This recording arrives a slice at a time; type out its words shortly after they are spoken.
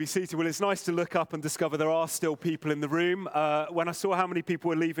Be seated. Well, it's nice to look up and discover there are still people in the room. When I saw how many people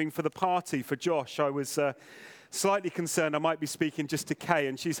were leaving for the party for Josh, I was slightly concerned I might be speaking just to Kay,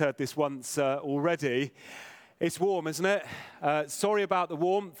 and she's heard this once already. It's warm, isn't it? Sorry about the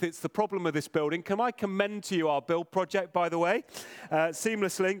warmth. It's the problem of this building. Can I commend to you our build project, by the way?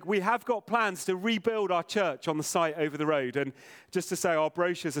 Seamless Link. We have got plans to rebuild our church on the site over the road. And just to say, our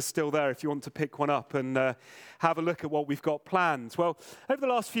brochures are still there if you want to pick one up and have a look at what we've got planned. Well, over the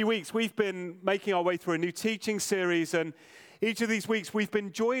last few weeks, we've been making our way through a new teaching series, and each of these weeks, we've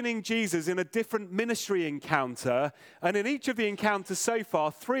been joining Jesus in a different ministry encounter. And in each of the encounters so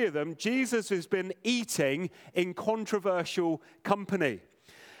far, 3 of them, Jesus has been eating in controversial company.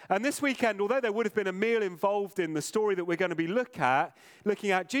 And this weekend, although there would have been a meal involved in the story that we're going to be looking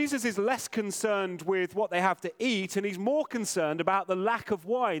at, Jesus is less concerned with what they have to eat, and he's more concerned about the lack of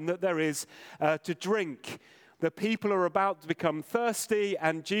wine that there is to drink. The people are about to become thirsty,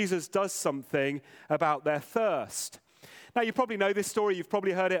 and Jesus does something about their thirst. Now, you probably know this story. You've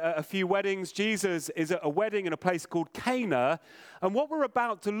probably heard it at a few weddings. Jesus is at a wedding in a place called Cana. And what we're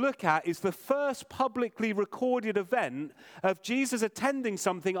about to look at is the first publicly recorded event of Jesus attending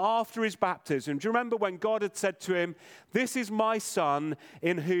something after his baptism. Do you remember when God had said to him, "This is my son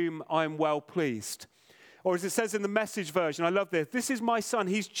in whom I am well pleased"? Or as it says in the Message version, I love this, "This is my son.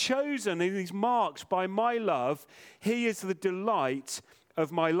 He's chosen and he's marked by my love. He is the delight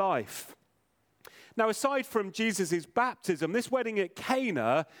of my life." Now, aside from Jesus' baptism, this wedding at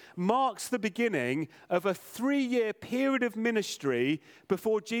Cana marks the beginning of a 3-year period of ministry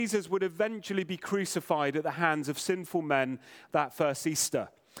before Jesus would eventually be crucified at the hands of sinful men that first Easter.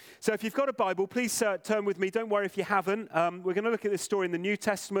 So if you've got a Bible, please turn with me. Don't worry if you haven't. We're going to look at this story in the New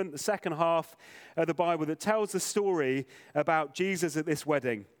Testament, the second half of the Bible that tells the story about Jesus at this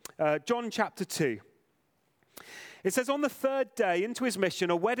wedding. John chapter 2. It says, on the 3rd day into his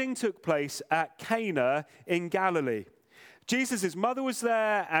mission, a wedding took place at Cana in Galilee. Jesus' mother was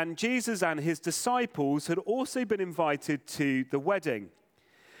there, and Jesus and his disciples had also been invited to the wedding.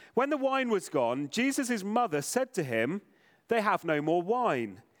 When the wine was gone, Jesus' mother said to him, "They have no more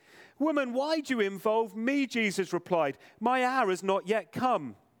wine." "Woman, why do you involve me?" Jesus replied. "My hour has not yet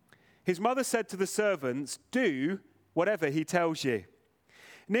come." His mother said to the servants, "Do whatever he tells you."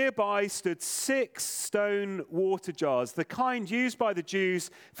 Nearby stood 6 stone water jars, the kind used by the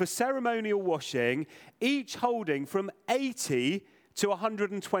Jews for ceremonial washing, each holding from 80 to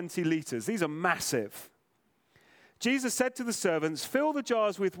 120 liters. These are massive. Jesus said to the servants, "Fill the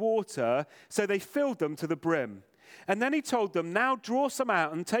jars with water," so they filled them to the brim. And then he told them, "Now draw some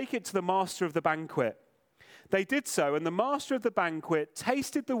out and take it to the master of the banquet." They did so, and the master of the banquet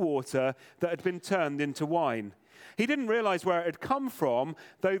tasted the water that had been turned into wine. He didn't realize where it had come from,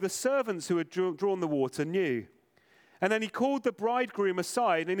 though the servants who had drawn the water knew. And then he called the bridegroom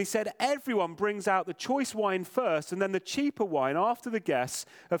aside, and he said, "Everyone brings out the choice wine first, and then the cheaper wine after the guests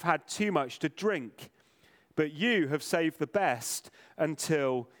have had too much to drink. But you have saved the best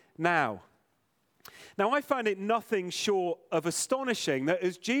until now." Now, I find it nothing short of astonishing that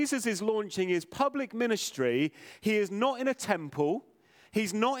as Jesus is launching his public ministry, he is not in a temple.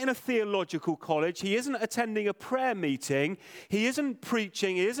 He's not in a theological college. He isn't attending a prayer meeting. He isn't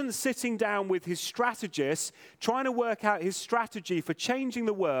preaching. He isn't sitting down with his strategists trying to work out his strategy for changing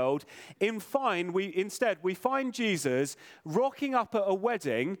the world. Instead, we find Jesus rocking up at a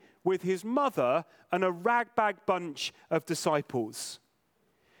wedding with his mother and a ragbag bunch of disciples.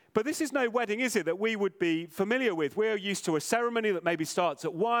 But this is no wedding, is it, that we would be familiar with? We're used to a ceremony that maybe starts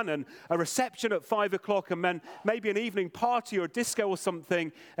at 1 and a reception at 5 o'clock and then maybe an evening party or a disco or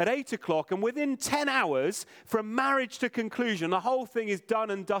something at 8 o'clock. And within 10 hours, from marriage to conclusion, the whole thing is done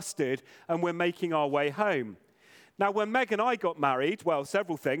and dusted and we're making our way home. Now, when Meg and I got married, well,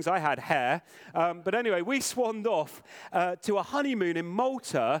 several things. I had hair. But anyway, we swanned off to a honeymoon in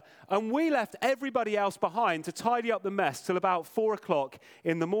Malta, and we left everybody else behind to tidy up the mess till about 4 o'clock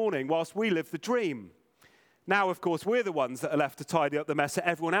in the morning whilst we lived the dream. Now, of course, we're the ones that are left to tidy up the mess at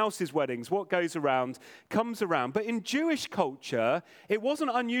everyone else's weddings. What goes around comes around. But in Jewish culture, it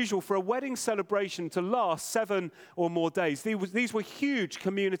wasn't unusual for a wedding celebration to last 7 or more days. These were huge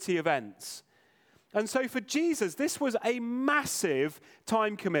community events. And so for Jesus, this was a massive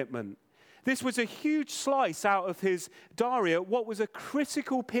time commitment. This was a huge slice out of his diary at what was a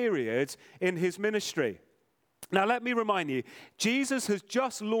critical period in his ministry. Now, let me remind you, Jesus has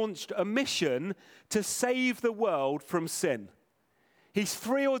just launched a mission to save the world from sin. He's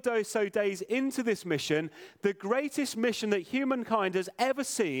 3 or so days into this mission, the greatest mission that humankind has ever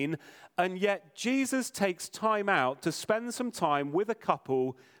seen, and yet Jesus takes time out to spend some time with a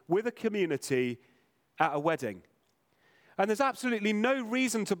couple, with a community, at a wedding. And there's absolutely no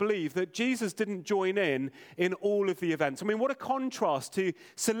reason to believe that Jesus didn't join in all of the events. I mean, what a contrast to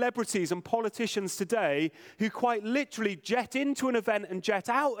celebrities and politicians today who quite literally jet into an event and jet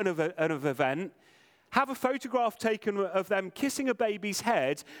out of an event, have a photograph taken of them kissing a baby's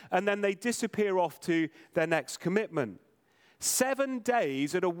head, and then they disappear off to their next commitment. 7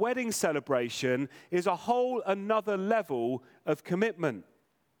 days at a wedding celebration is a whole another level of commitment.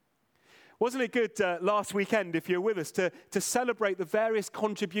 Wasn't it good last weekend, if you're with us, to celebrate the various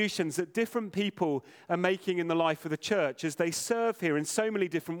contributions that different people are making in the life of the church as they serve here in so many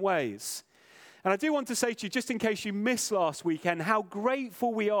different ways? And I do want to say to you, just in case you missed last weekend, how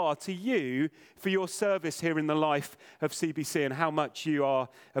grateful we are to you for your service here in the life of CBC and how much you are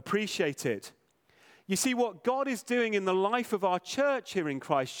appreciated. You see, what God is doing in the life of our church here in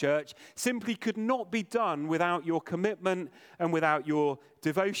Christchurch simply could not be done without your commitment and without your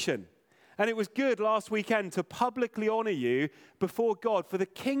devotion. And it was good last weekend to publicly honor you before God for the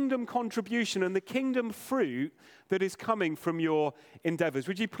kingdom contribution and the kingdom fruit that is coming from your endeavors.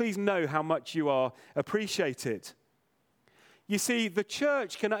 Would you please know how much you are appreciated? You see, the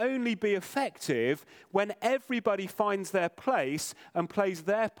church can only be effective when everybody finds their place and plays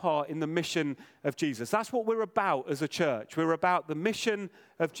their part in the mission of Jesus. That's what we're about as a church. We're about the mission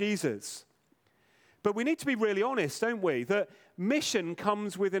of Jesus. But we need to be really honest, don't we, that mission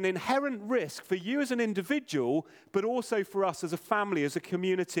comes with an inherent risk for you as an individual, but also for us as a family, as a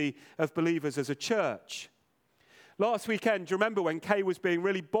community of believers, as a church. Last weekend, do you remember when Kay was being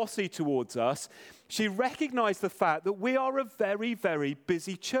really bossy towards us? She recognized the fact that we are a very, very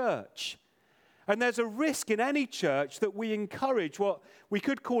busy church. And there's a risk in any church that we encourage what we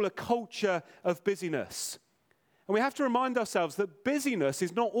could call a culture of busyness. And we have to remind ourselves that busyness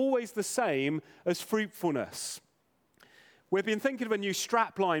is not always the same as fruitfulness. We've been thinking of a new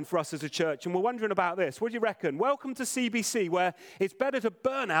strapline for us as a church, and we're wondering about this. What do you reckon? Welcome to CBC, where it's better to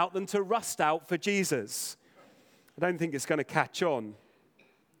burn out than to rust out for Jesus. I don't think it's going to catch on.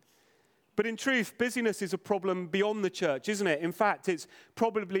 But in truth, busyness is a problem beyond the church, isn't it? In fact, it's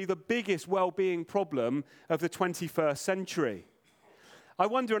probably the biggest well-being problem of the 21st century. I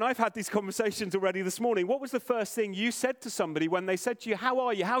wonder, and I've had these conversations already this morning, what was the first thing you said to somebody when they said to you, how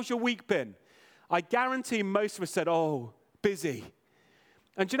are you? How's your week been? I guarantee most of us said, oh, busy.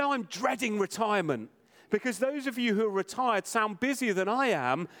 And you know, I'm dreading retirement because those of you who are retired sound busier than I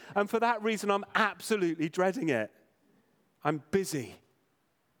am, and for that reason, I'm absolutely dreading it. I'm busy.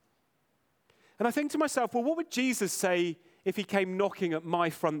 And I think to myself, well, what would Jesus say if he came knocking at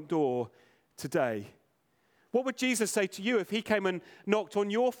my front door today? What would Jesus say to you if he came and knocked on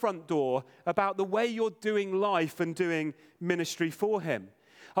your front door about the way you're doing life and doing ministry for him?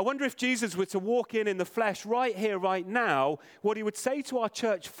 I wonder if Jesus were to walk in the flesh right here, right now, what he would say to our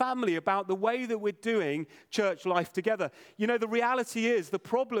church family about the way that we're doing church life together. You know, the reality is, the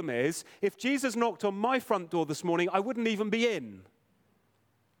problem is, if Jesus knocked on my front door this morning, I wouldn't even be in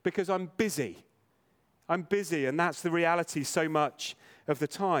because I'm busy. I'm busy, and that's the reality so much of the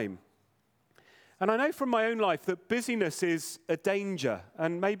time. And I know from my own life that busyness is a danger,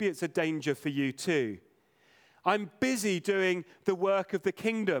 and maybe it's a danger for you too. I'm busy doing the work of the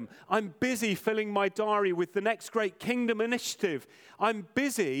kingdom. I'm busy filling my diary with the next great kingdom initiative. I'm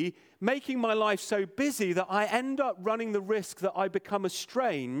busy making my life so busy that I end up running the risk that I become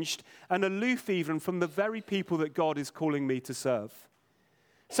estranged and aloof even from the very people that God is calling me to serve.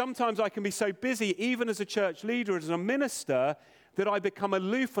 Sometimes I can be so busy, even as a church leader, as a minister, that I become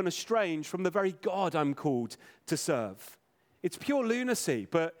aloof and estranged from the very God I'm called to serve. It's pure lunacy,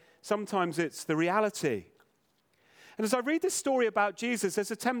 but sometimes it's the reality. And as I read this story about Jesus,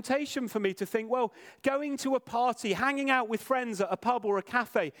 there's a temptation for me to think, well, going to a party, hanging out with friends at a pub or a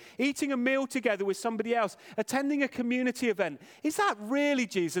cafe, eating a meal together with somebody else, attending a community event, is that really,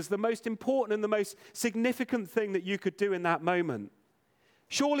 Jesus, the most important and the most significant thing that you could do in that moment?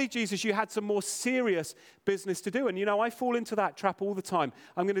 Surely, Jesus, you had some more serious business to do. And, you know, I fall into that trap all the time.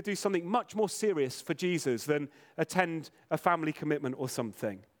 I'm going to do something much more serious for Jesus than attend a family commitment or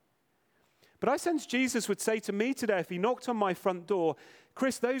something. But I sense Jesus would say to me today, if he knocked on my front door,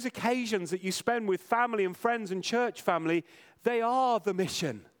 Chris, those occasions that you spend with family and friends and church family, they are the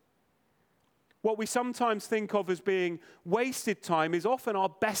mission. What we sometimes think of as being wasted time is often our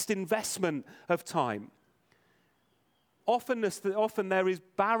best investment of time. Often there is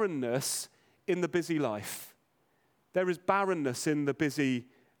barrenness in the busy life. There is barrenness in the busy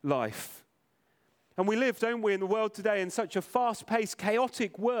life. And we live, don't we, in the world today in such a fast-paced,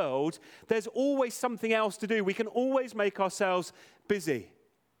 chaotic world, there's always something else to do. We can always make ourselves busy.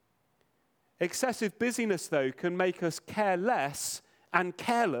 Excessive busyness, though, can make us care less and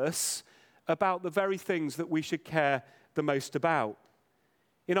careless about the very things that we should care the most about.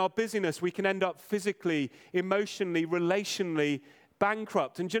 In our busyness, we can end up physically, emotionally, relationally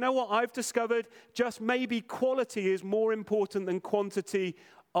bankrupt. And do you know what I've discovered? Just maybe quality is more important than quantity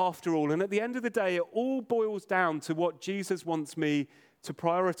after all. And at the end of the day, it all boils down to what Jesus wants me to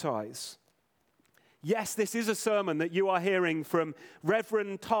prioritize. Yes, this is a sermon that you are hearing from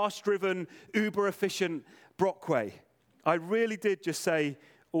Reverend, task-driven, uber-efficient Brockway. I really did just say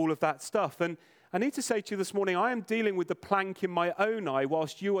all of that stuff. And I need to say to you this morning, I am dealing with the plank in my own eye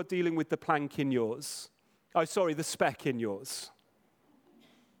whilst you are dealing with the plank in yours. Oh, sorry, the speck in yours.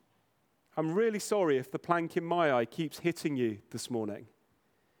 I'm really sorry if the plank in my eye keeps hitting you this morning.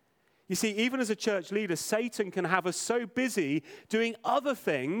 You see, even as a church leader, Satan can have us so busy doing other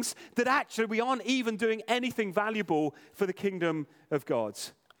things that actually we aren't even doing anything valuable for the kingdom of God.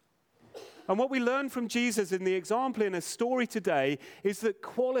 And what we learn from Jesus in the example in a story today is that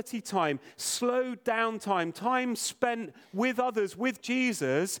quality time, slowed down time, time spent with others, with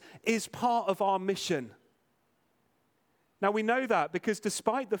Jesus, is part of our mission. Now, we know that because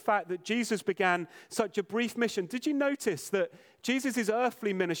despite the fact that Jesus began such a brief mission, did you notice that Jesus'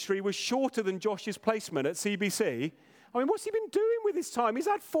 earthly ministry was shorter than Josh's placement at CBC? I mean, what's he been doing with his time? He's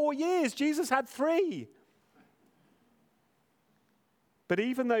had 4 years. Jesus had 3. But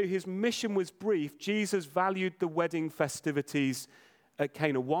even though his mission was brief, Jesus valued the wedding festivities at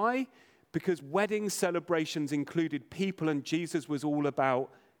Cana. Why? Because wedding celebrations included people, and Jesus was all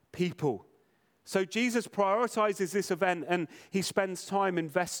about people. So Jesus prioritizes this event, and he spends time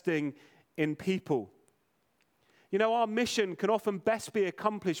investing in people. You know, our mission can often best be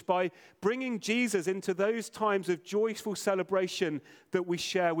accomplished by bringing Jesus into those times of joyful celebration that we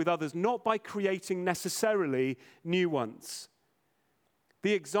share with others, not by creating necessarily new ones.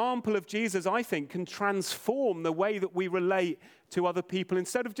 The example of Jesus, I think, can transform the way that we relate to other people.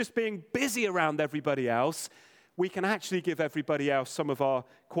 Instead of just being busy around everybody else, we can actually give everybody else some of our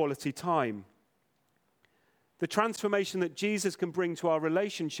quality time. The transformation that Jesus can bring to our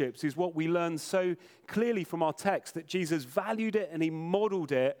relationships is what we learn so clearly from our text, that Jesus valued it and he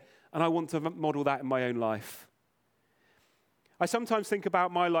modeled it, and I want to model that in my own life. I sometimes think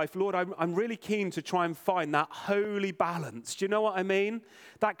about my life, Lord, I'm really keen to try and find that holy balance. Do you know what I mean?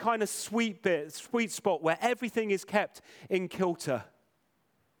 That kind of sweet spot where everything is kept in kilter.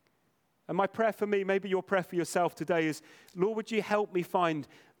 And my prayer for me, maybe your prayer for yourself today is, Lord, would you help me find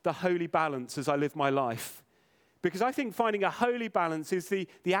the holy balance as I live my life? Because I think finding a holy balance is the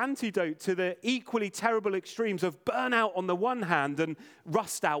antidote to the equally terrible extremes of burnout on the one hand and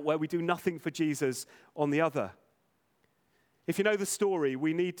rust out where we do nothing for Jesus on the other. If you know the story,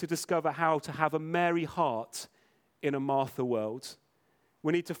 we need to discover how to have a Mary heart in a Martha world.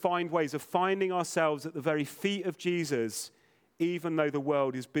 We need to find ways of finding ourselves at the very feet of Jesus, even though the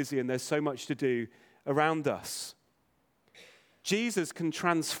world is busy and there's so much to do around us. Jesus can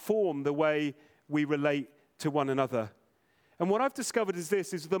transform the way we relate to one another. And what I've discovered is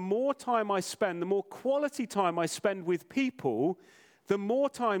this, is the more time I spend, the more quality time I spend with people, the more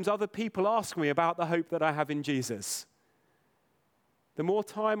times other people ask me about the hope that I have in Jesus. The more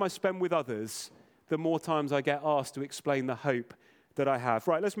time I spend with others, the more times I get asked to explain the hope that I have.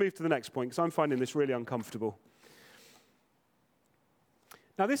 Right, let's move to the next point, because I'm finding this really uncomfortable.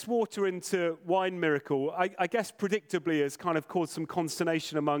 Now, this water into wine miracle, I guess predictably has kind of caused some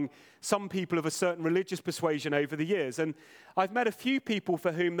consternation among some people of a certain religious persuasion over the years. And I've met a few people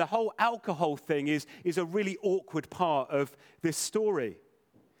for whom the whole alcohol thing is a really awkward part of this story.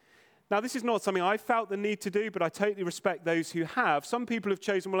 Now, this is not something I felt the need to do, but I totally respect those who have. Some people have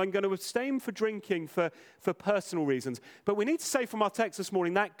chosen, well, I'm going to abstain from drinking for personal reasons. But we need to say from our text this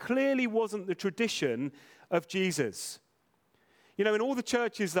morning, that clearly wasn't the tradition of Jesus. You know, in all the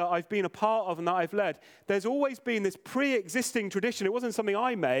churches that I've been a part of and that I've led, there's always been this pre-existing tradition, it wasn't something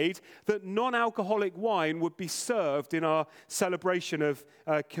I made, that non-alcoholic wine would be served in our celebration of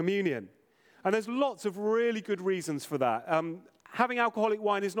communion. And there's lots of really good reasons for that. Having alcoholic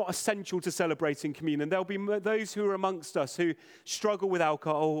wine is not essential to celebrating communion. There'll be those who are amongst us who struggle with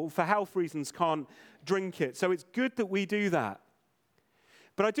alcohol, for health reasons can't drink it. So it's good that we do that.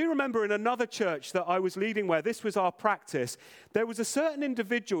 But I do remember in another church that I was leading where this was our practice, there was a certain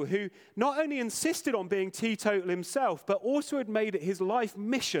individual who not only insisted on being teetotal himself, but also had made it his life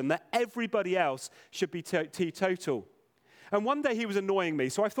mission that everybody else should be teetotal. And one day he was annoying me,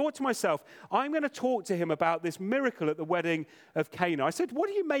 so I thought to myself, I'm going to talk to him about this miracle at the wedding of Cana. I said, what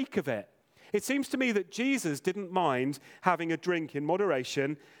do you make of it? It seems to me that Jesus didn't mind having a drink in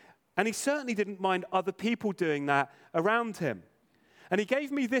moderation, and he certainly didn't mind other people doing that around him. And he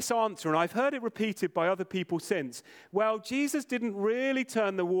gave me this answer, and I've heard it repeated by other people since. Well, Jesus didn't really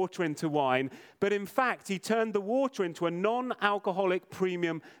turn the water into wine, but in fact, he turned the water into a non-alcoholic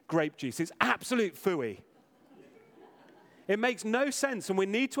premium grape juice. It's absolute phooey. It makes no sense, and we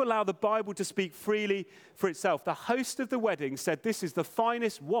need to allow the Bible to speak freely for itself. The host of the wedding said, this is the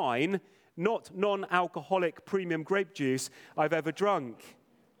finest wine, not non-alcoholic premium grape juice I've ever drunk.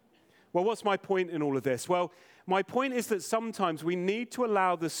 Well, what's my point in all of this? Well, my point is that sometimes we need to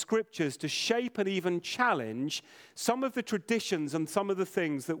allow the scriptures to shape and even challenge some of the traditions and some of the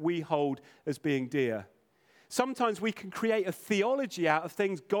things that we hold as being dear. Sometimes we can create a theology out of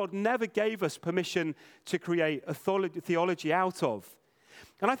things God never gave us permission to create a theology out of.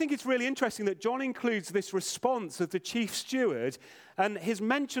 And I think it's really interesting that John includes this response of the chief steward and his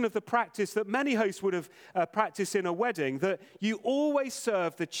mention of the practice that many hosts would have practiced in a wedding, that you always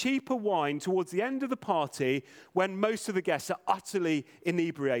serve the cheaper wine towards the end of the party when most of the guests are utterly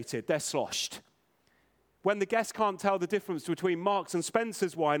inebriated. They're sloshed. When the guests can't tell the difference between Marks and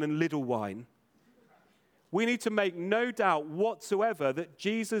Spencer's wine and Lidl wine. We need to make no doubt whatsoever that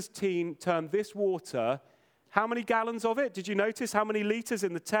Jesus turned this water. How many gallons of it? Did you notice how many liters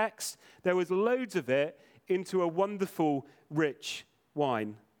in the text? There was loads of it into a wonderful, rich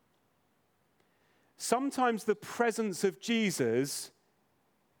wine. Sometimes the presence of Jesus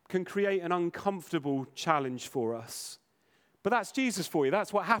can create an uncomfortable challenge for us. But that's Jesus for you.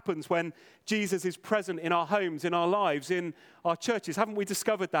 That's what happens when Jesus is present in our homes, in our lives, in our churches. Haven't we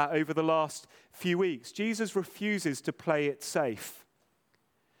discovered that over the last few weeks? Jesus refuses to play it safe.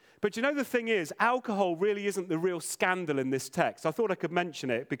 But you know, the thing is, alcohol really isn't the real scandal in this text. I thought I could mention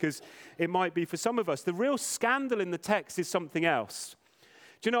it because it might be for some of us. The real scandal in the text is something else.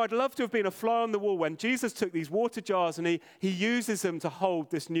 Do you know, I'd love to have been a fly on the wall when Jesus took these water jars and he uses them to hold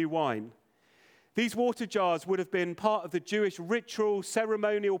this new wine. These water jars would have been part of the Jewish ritual,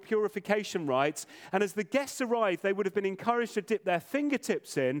 ceremonial purification rites. And as the guests arrived, they would have been encouraged to dip their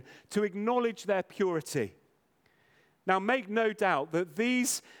fingertips in to acknowledge their purity. Now, make no doubt that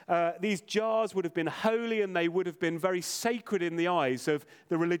these jars would have been holy and they would have been very sacred in the eyes of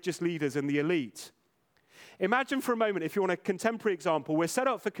the religious leaders and the elite. Imagine for a moment, if you want a contemporary example, we're set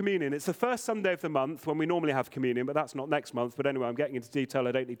up for communion. It's the first Sunday of the month when we normally have communion, but that's not next month. But anyway, I'm getting into detail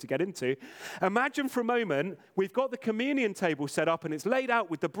I don't need to get into. Imagine for a moment, we've got the communion table set up and it's laid out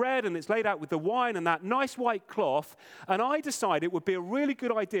with the bread and it's laid out with the wine and that nice white cloth. And I decide it would be a really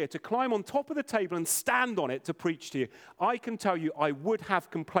good idea to climb on top of the table and stand on it to preach to you. I can tell you I would have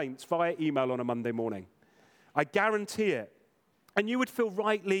complaints via email on a Monday morning. I guarantee it. And you would feel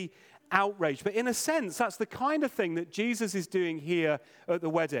rightly outraged. But in a sense, that's the kind of thing that Jesus is doing here at the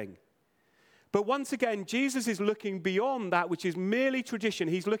wedding. But once again, Jesus is looking beyond that which is merely tradition.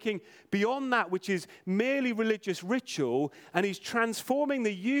 He's looking beyond that which is merely religious ritual, and he's transforming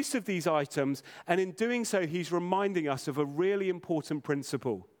the use of these items, and in doing so, he's reminding us of a really important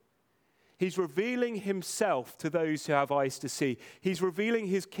principle. He's revealing himself to those who have eyes to see. He's revealing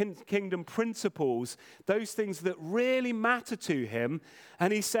his kingdom principles, those things that really matter to him.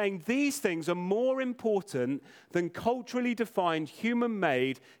 And he's saying these things are more important than culturally defined,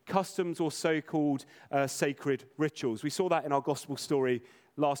 human-made customs or so-called sacred rituals. We saw that in our gospel story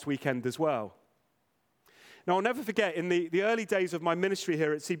last weekend as well. Now, I'll never forget, in the early days of my ministry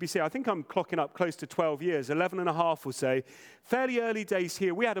here at CBC, I think I'm clocking up close to 12 years, 11 and a half or so, fairly early days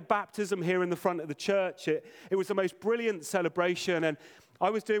here. We had a baptism here in the front of the church. It was the most brilliant celebration, and I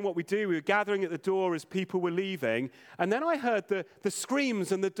was doing what we do. We were gathering at the door as people were leaving, and then I heard the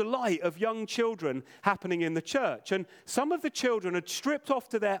screams and the delight of young children happening in the church. And some of the children had stripped off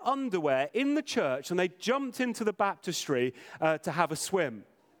to their underwear in the church, and they jumped into the baptistry to have a swim.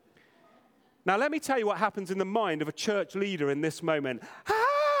 Now, let me tell you what happens in the mind of a church leader in this moment.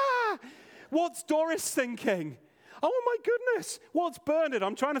 What's Doris thinking? Oh, my goodness. What's Bernard?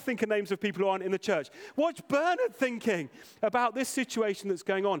 I'm trying to think of names of people who aren't in the church. What's Bernard thinking about this situation that's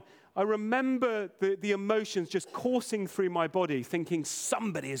going on? I remember the emotions just coursing through my body, thinking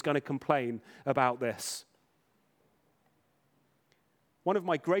somebody is going to complain about this. One of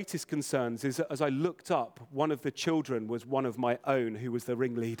my greatest concerns is that as I looked up, one of the children was one of my own who was the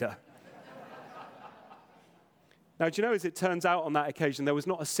ringleader. Now, do you know, as it turns out on that occasion, there was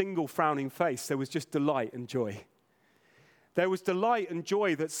not a single frowning face. There was just delight and joy. There was delight and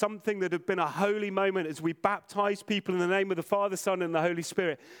joy that something that had been a holy moment as we baptize people in the name of the Father, Son, and the Holy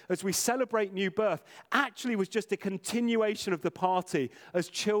Spirit, as we celebrate new birth, actually was just a continuation of the party as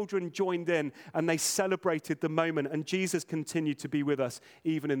children joined in and they celebrated the moment. And Jesus continued to be with us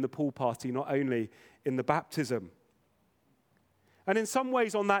even in the pool party, not only in the baptism. And in some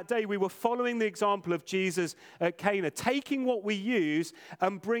ways on that day, we were following the example of Jesus at Cana, taking what we use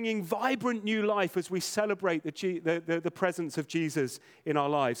and bringing vibrant new life as we celebrate the presence of Jesus in our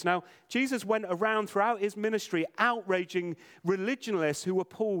lives. Now, Jesus went around throughout his ministry outraging religionists who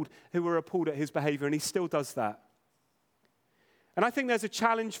were appalled at his behavior, and he still does that. And I think there's a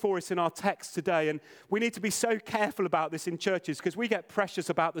challenge for us in our text today, and we need to be so careful about this in churches because we get precious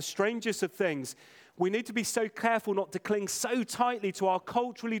about the strangest of things. We need to be so careful not to cling so tightly to our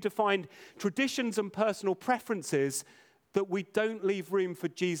culturally defined traditions and personal preferences that we don't leave room for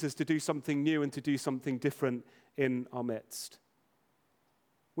Jesus to do something new and to do something different in our midst.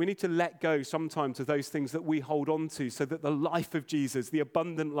 We need to let go sometimes of those things that we hold on to so that the life of Jesus, the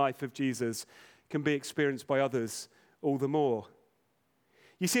abundant life of Jesus, can be experienced by others all the more.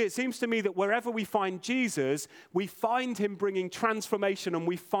 You see, it seems to me that wherever we find Jesus, we find him bringing transformation and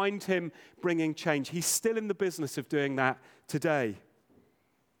we find him bringing change. He's still in the business of doing that today.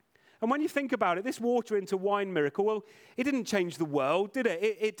 And when you think about it, this water into wine miracle, well, it didn't change the world, did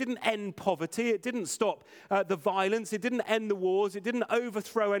it? It didn't end poverty. It didn't stop the violence. It didn't end the wars. It didn't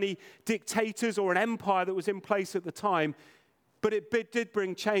overthrow any dictators or an empire that was in place at the time. But it did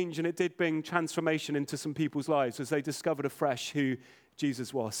bring change and it did bring transformation into some people's lives as they discovered afresh who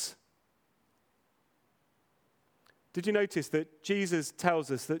Jesus was. Did you notice that Jesus tells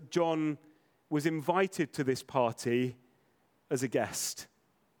us that John was invited to this party as a guest?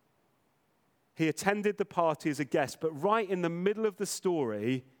 He attended the party as a guest, but right in the middle of the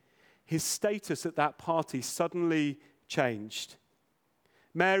story, his status at that party suddenly changed.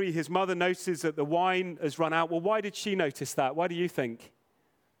 Mary, his mother, notices that the wine has run out. Well, why did she notice that? Why do you think?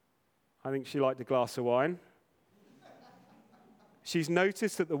 I think she liked a glass of wine. She's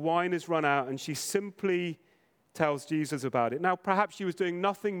noticed that the wine has run out, and she simply tells Jesus about it. Now, perhaps she was doing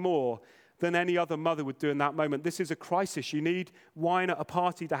nothing more than any other mother would do in that moment. This is a crisis. You need wine at a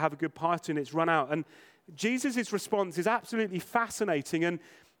party to have a good party, and it's run out. And Jesus' response is absolutely fascinating, and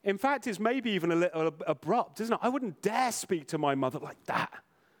in fact, it's maybe even a little abrupt, isn't it? I wouldn't dare speak to my mother like that.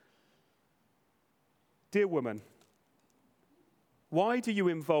 Dear woman, why do you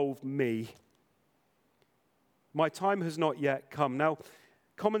involve me? My time has not yet come. Now,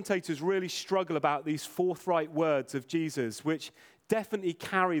 commentators really struggle about these forthright words of Jesus, which definitely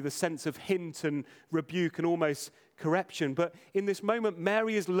carry the sense of hint and rebuke and almost correction. But in this moment,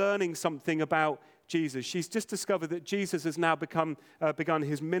 Mary is learning something about Jesus. She's just discovered that Jesus has now begun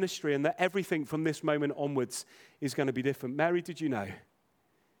his ministry and that everything from this moment onwards is going to be different. Mary, did you know?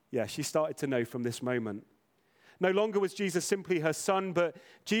 Yeah, she started to know from this moment. No longer was Jesus simply her son, but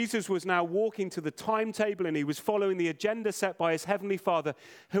Jesus was now walking to the timetable and he was following the agenda set by his heavenly Father,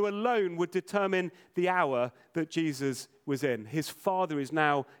 who alone would determine the hour that Jesus was in. His Father is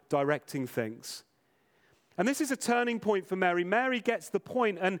now directing things. And this is a turning point for Mary. Mary gets the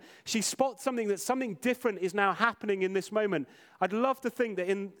point and she spots something different is now happening in this moment. I'd love to think that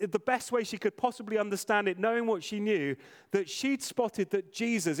in the best way she could possibly understand it, knowing what she knew, that she'd spotted that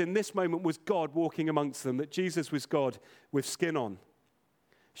Jesus in this moment was God walking amongst them, that Jesus was God with skin on.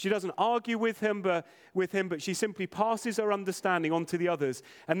 She doesn't argue with him, but she simply passes her understanding on to the others.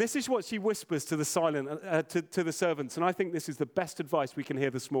 And this is what she whispers to the to the servants. And I think this is the best advice we can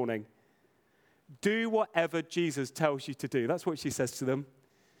hear this morning. Do whatever Jesus tells you to do. That's what she says to them.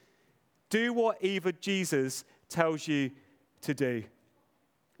 Do whatever Jesus tells you to do.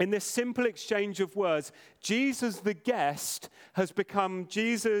 In this simple exchange of words, Jesus the guest has become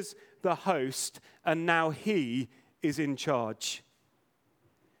Jesus the host, and now he is in charge.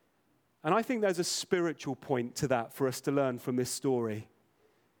 And I think there's a spiritual point to that for us to learn from this story.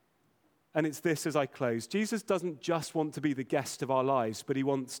 And it's this as I close. Jesus doesn't just want to be the guest of our lives, but he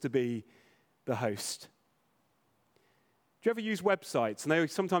wants to be the host. Do you ever use websites? And they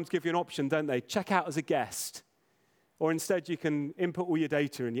sometimes give you an option, don't they? Check out as a guest. Or instead you can input all your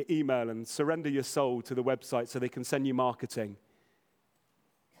data and your email and surrender your soul to the website so they can send you marketing.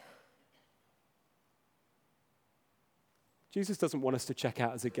 Jesus doesn't want us to check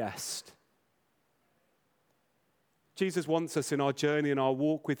out as a guest. Jesus wants us in our journey and our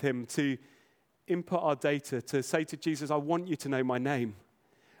walk with him to input our data, to say to Jesus, I want you to know my name.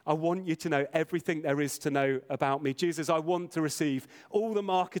 I want you to know everything there is to know about me. Jesus, I want to receive all the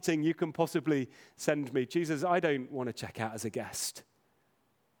marketing you can possibly send me. Jesus, I don't want to check out as a guest.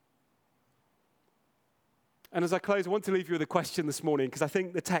 And as I close, I want to leave you with a question this morning because I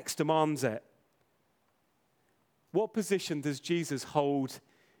think the text demands it. What position does Jesus hold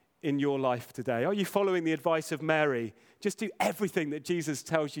in your life today? Are you following the advice of Mary? Just do everything that Jesus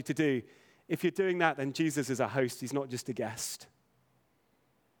tells you to do. If you're doing that, then Jesus is a host. He's not just a guest.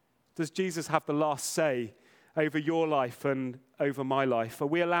 Does Jesus have the last say over your life and over my life? Are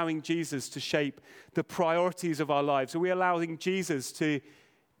we allowing Jesus to shape the priorities of our lives? Are we allowing Jesus to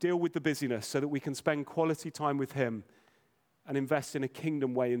deal with the busyness so that we can spend quality time with him and invest in a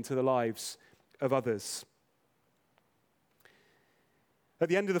kingdom way into the lives of others? At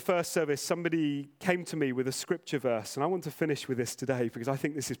the end of the first service, somebody came to me with a scripture verse, and I want to finish with this today because I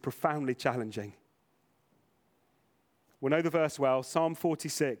think this is profoundly challenging. We know the verse well, Psalm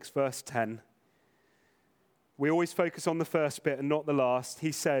 46, verse 10. We always focus on the first bit and not the last.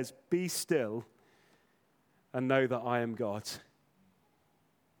 He says, "Be still and know that I am God."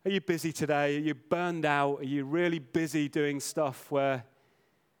 Are you busy today? Are you burned out? Are you really busy doing stuff where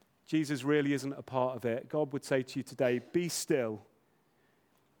Jesus really isn't a part of it? God would say to you today, be still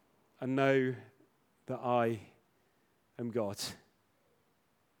and know that I am God.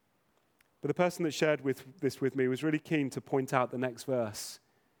 But the person that shared this with me was really keen to point out the next verse.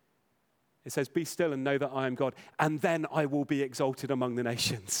 It says, be still and know that I am God, and then I will be exalted among the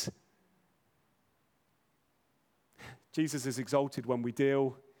nations. Jesus is exalted when we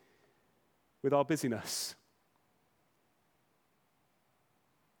deal with our busyness.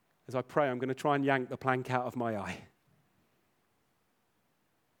 As I pray, I'm going to try and yank the plank out of my eye.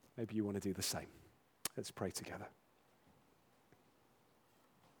 Maybe you want to do the same. Let's pray together.